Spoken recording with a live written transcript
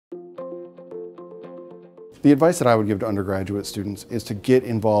The advice that I would give to undergraduate students is to get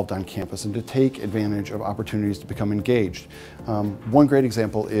involved on campus and to take advantage of opportunities to become engaged. One great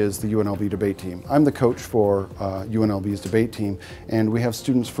example is the UNLV debate team. I'm the coach for UNLV's debate team, and we have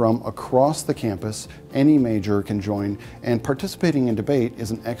students from across the campus. Any major can join, and participating in debate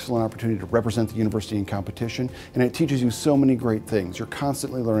is an excellent opportunity to represent the university in competition, and it teaches you so many great things. You're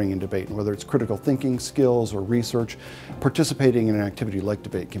constantly learning in debate, and whether it's critical thinking skills or research, participating in an activity like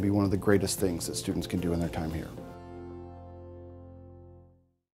debate can be one of the greatest things that students can do in their time here.